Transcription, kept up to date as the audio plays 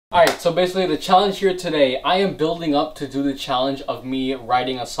Alright, so basically the challenge here today, I am building up to do the challenge of me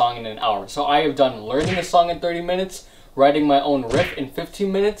writing a song in an hour. So I have done learning a song in 30 minutes, writing my own riff in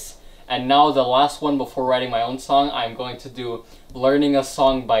 15 minutes, and now the last one before writing my own song, I'm going to do learning a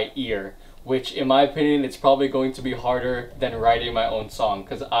song by ear, which in my opinion, it's probably going to be harder than writing my own song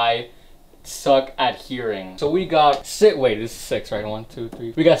because I suck at hearing. So we got wait, this is 6, right? 1, 2,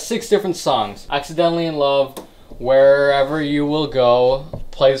 3. We got 6 different songs. Accidentally in Love, Wherever You Will Go,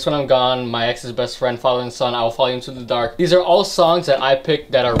 Play This When I'm Gone, My Ex's Best Friend, Father and Son, I Will Follow You Into the Dark. These are all songs that I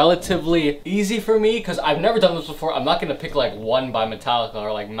picked that are relatively easy for me because I've never done this before. I'm not gonna pick like one by Metallica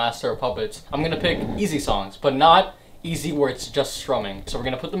or like Master of Puppets. I'm gonna pick easy songs, but not easy where it's just strumming. So we're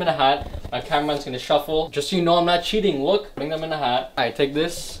gonna put them in a hat. My cameraman's gonna shuffle. Just so you know I'm not cheating, look, putting them in a hat. Alright, take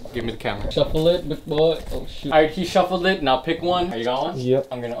this, give me the camera. Shuffle it, big boy. Oh shoot. Alright, he shuffled it, now pick one. Are you got one? Yep.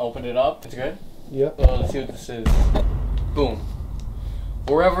 I'm gonna open it up. It's good? Yep. Let's see what this is. Boom.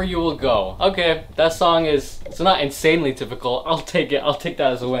 Wherever You Will Go. Okay, that song it's not insanely difficult. I'll take it. I'll take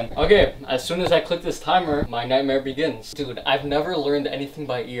that as a win. Okay, as soon as I click this timer, my nightmare begins. Dude, I've never learned anything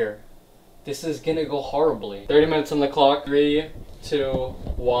by ear. This is gonna go horribly. 30 minutes on the clock. 3, 2,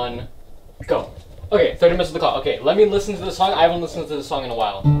 1, go. Okay, 30 minutes on the clock. Okay, let me listen to the song. I haven't listened to the song in a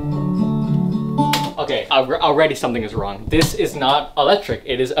while. Okay, already something is wrong. This is not electric,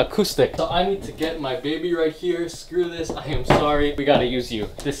 it is acoustic. So I need to get my baby right here. Screw this, I am sorry. We gotta use you.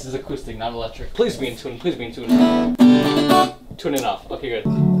 This is acoustic, not electric. Please be in tune, please be in tune. Tune enough, okay, good.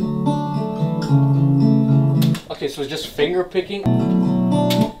 Okay, so it's just finger picking.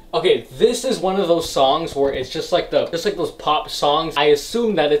 Okay, this is one of those songs where it's just like those pop songs. I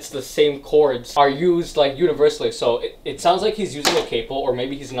assume that it's the same chords are used like universally. So it sounds like he's using a capo, or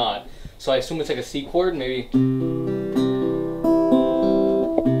maybe he's not. So I assume it's like a C chord, maybe.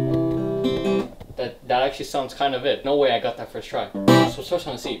 That actually sounds kind of it. No way I got that first try. So it starts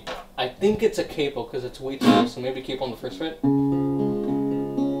on a C. I think it's a capo because it's way too low, so maybe capo on the first fret.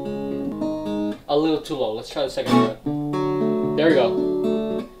 A little too low. Let's try the second fret. There we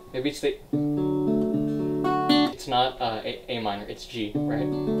go. Maybe it's the... It's not A minor, it's G, right?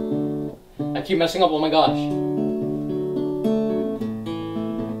 I keep messing up, oh my gosh.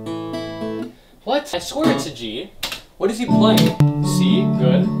 What? I swear it's a G. What is he playing? C,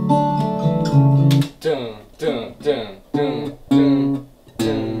 good. Dun, dun, dun, dun, dun,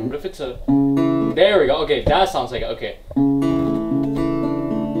 dun. What if it's a... There we go, okay, that sounds like it, okay.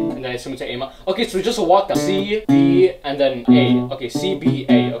 And then I assume it's an A minor. Okay, so it's just a walk down. C, B, and then A. Okay, C, B,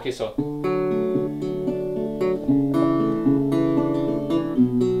 A. Okay, so...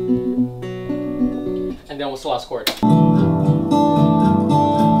 And then what's the last chord?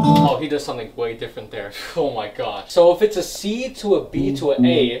 Oh, he does something way different there. Oh my gosh. So if it's a C to a B to an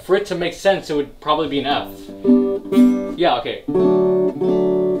A, for it to make sense, it would probably be an F. Yeah, okay.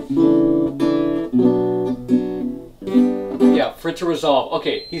 Yeah, for it to resolve.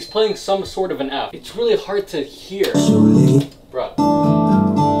 Okay, he's playing some sort of an F. It's really hard to hear. Bruh.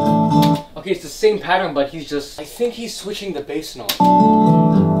 Okay, it's the same pattern, but he's just... I think he's switching the bass note.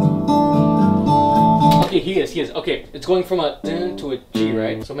 Okay, he is. Okay, it's going from a D to a G,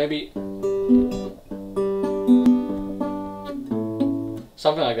 right? So maybe...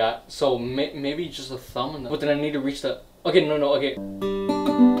 something like that. So maybe just a thumb and the... But then I need to reach the... Okay, no, okay.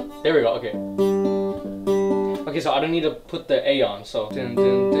 There we go, okay. Okay, so I don't need to put the A on, so... Dun,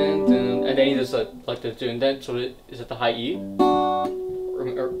 dun, dun, dun, and then he does like the dun, dun, so is it the high E?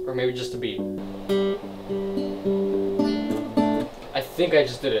 Or maybe just the B? I think I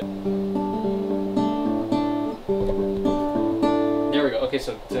just did it. There we go. Okay,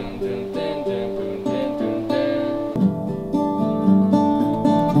 so dun, dun, dun, dun, dun, dun, dun.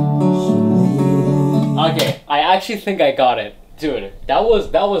 Okay, I actually think I got it. Dude, that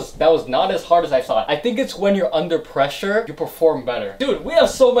was not as hard as I thought. I think it's when you're under pressure, you perform better. Dude, we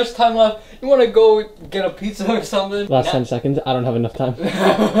have so much time left. You wanna go get a pizza or something? Last 10 seconds, I don't have enough time.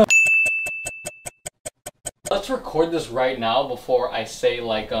 Let's record this right now before I say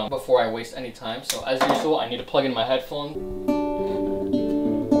like, before I waste any time. So as usual, I need to plug in my headphone.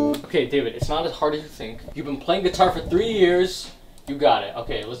 Okay, David, it's not as hard as you think. You've been playing guitar for 3 years. You got it.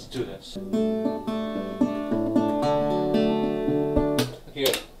 Okay, let's do this. Okay,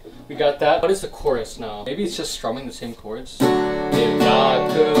 good. We got that. What is the chorus now? Maybe it's just strumming the same chords. If I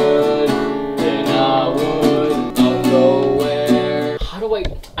could, then I would. I'll go where. How do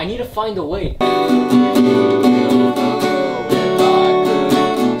I need to find a way.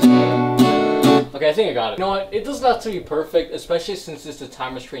 Okay, I think I got it. You know what? It doesn't have to be perfect, especially since it's a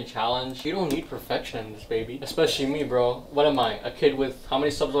time restraint challenge. You don't need perfection in this, baby. Especially me, bro. What am I? A kid with how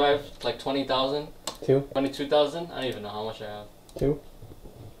many subs do I have? Like 20,000? 2. 22,000? I don't even know how much I have. 2.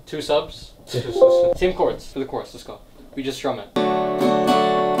 2 subs. Same chords for the chorus. Let's go. We just strum it.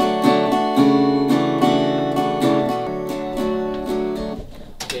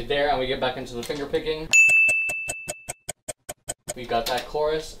 Okay, there, and we get back into the finger picking. We got that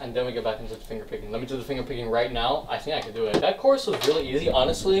chorus, and then we get back into the finger picking. Let me do the finger picking right now. I think I can do it. That chorus was really easy,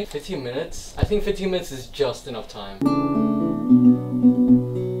 honestly. 15 minutes. I think 15 minutes is just enough time.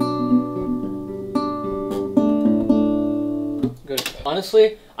 Good.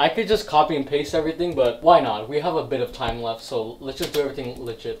 Honestly, I could just copy and paste everything, but why not? We have a bit of time left, so let's just do everything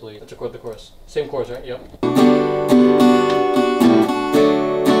legitly. Let's record the chorus. Same chorus, right? Yep.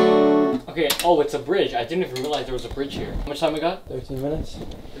 Okay, oh, it's a bridge. I didn't even realize there was a bridge here. How much time we got? 13 minutes.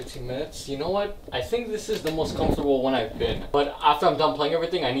 13 minutes. You know what? I think this is the most comfortable one I've been. But after I'm done playing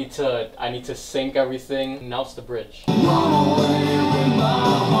everything, I need to sync everything. Now it's the bridge.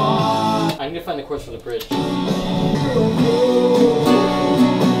 I need to find the chords for the bridge.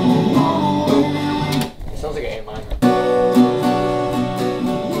 It sounds like an A minor.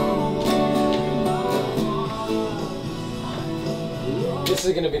 This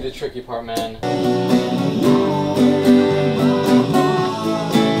is gonna be the tricky part, man.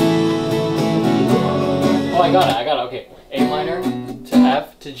 Oh, I got it, okay. A minor to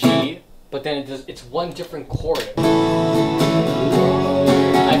F to G, but then it's one different chord.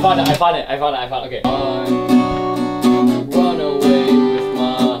 I found it, okay. Run away with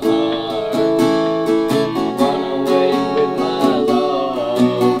my heart. Run away with my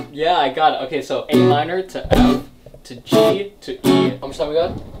love. Yeah, I got it. Okay, so A minor to F to G to E. How much time we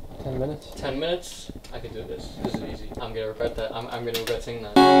got? 10 minutes. 10 minutes? I can do this. This is easy. I'm gonna regret that. I'm gonna regret singing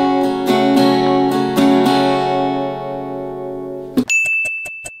that.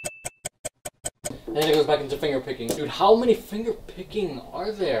 And then it goes back into finger picking. Dude, how many finger picking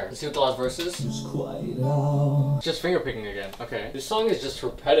are there? Let's see what the last verse is. Just finger picking again. Okay. This song is just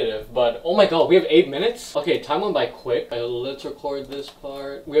repetitive, but oh my god, we have 8 minutes? Okay, time went by quick. Let's record this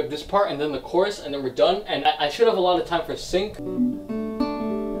part. We have this part and then the chorus and then we're done. And I should have a lot of time for sync.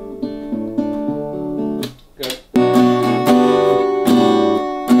 Good.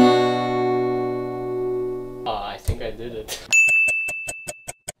 I think I did it.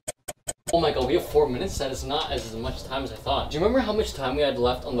 Oh my god, we have 4 minutes? That is not as much time as I thought. Do you remember how much time we had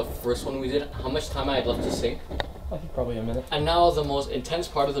left on the first one we did? How much time I had left to sync? I think probably a minute. And now the most intense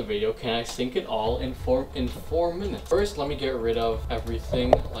part of the video, can I sync it all in 4 minutes? First, let me get rid of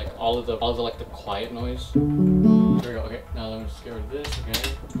everything, like all of the like the quiet noise. There we go, okay. Now let me just get rid of this,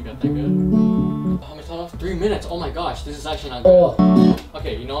 okay. We got that good. How much time left? 3 minutes, oh my gosh, this is actually not good. Oh.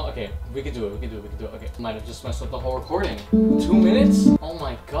 Okay, you know what? Okay, we can do it, okay. Might have just messed up the whole recording. 2 minutes? Oh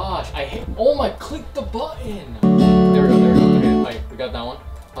my gosh, oh my, click the button! There we go, okay, alright, we got that one.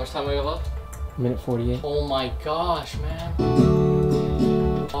 How much time we have left? Minute 48. Oh my gosh, man.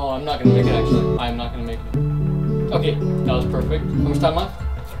 Oh, I'm not gonna make it actually. I'm not gonna make it. Okay, that was perfect. How much time left?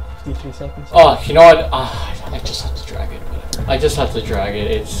 53 seconds. Oh, you know what? I just have to drag it. Whatever. I just have to drag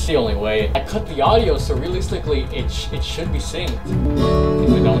it. It's the only way. I cut the audio, so realistically, it should be synced.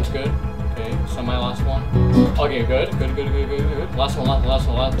 Okay, that one's good. Okay, so my last one. Okay, good. Last one.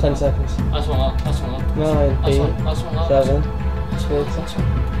 10 seconds. Last one. 9, 8, Last one. 7, 6,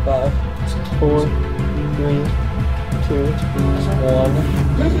 5, 4, 3, 2,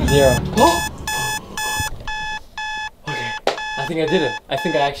 1, 0. Okay, I think I did it. I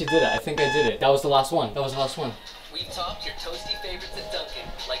think I actually did it. That was the last one. We've topped your toasty favorites at Dunkin',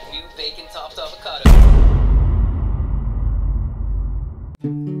 like new bacon topped avocado.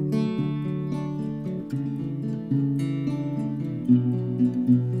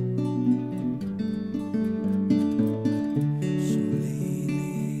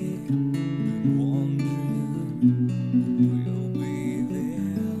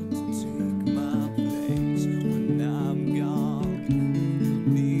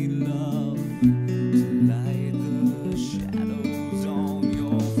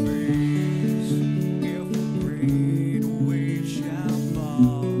 If a great wave shall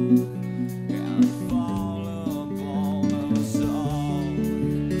fall.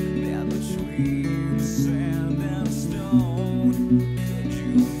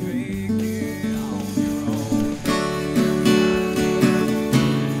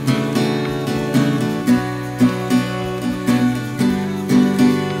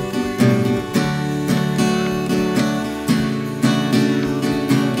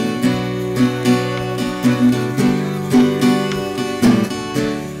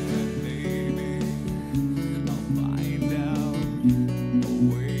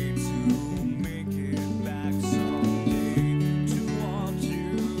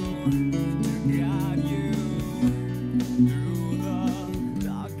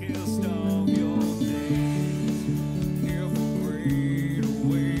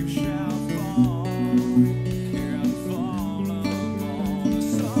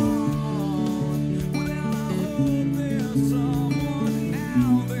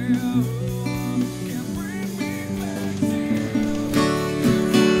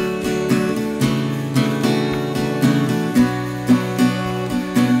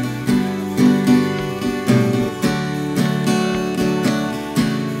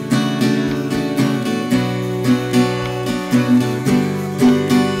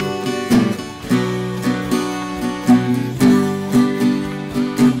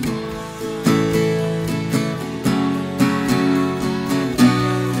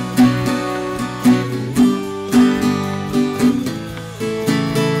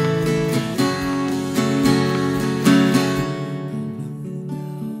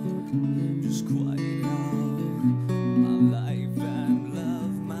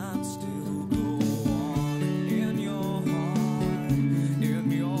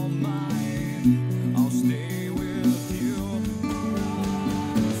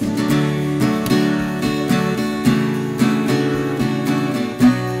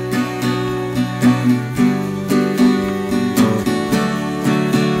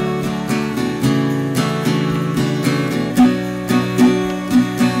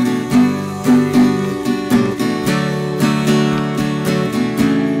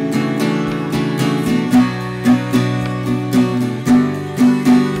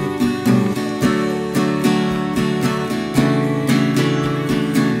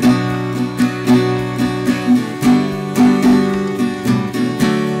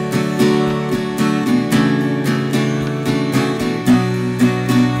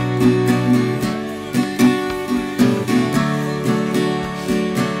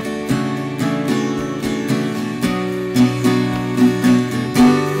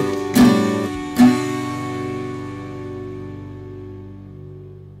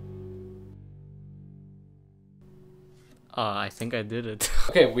 I think I did it.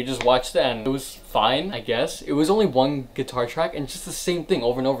 Okay, we just watched it and it was fine, I guess. It was only one guitar track and just the same thing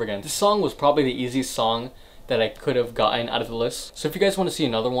over and over again. This song was probably the easiest song that I could have gotten out of the list. So if you guys want to see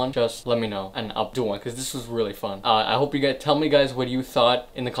another one, just let me know and I'll do one because this was really fun. I hope you guys tell me guys what you thought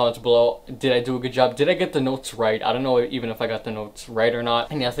in the comments below. Did I do a good job? Did I get the notes right? I don't know even if I got the notes right or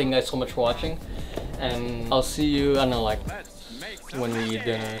not. And yeah, thank you guys so much for watching. And I'll see you, I don't know, like when we eat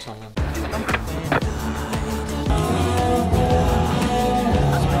dinner or something.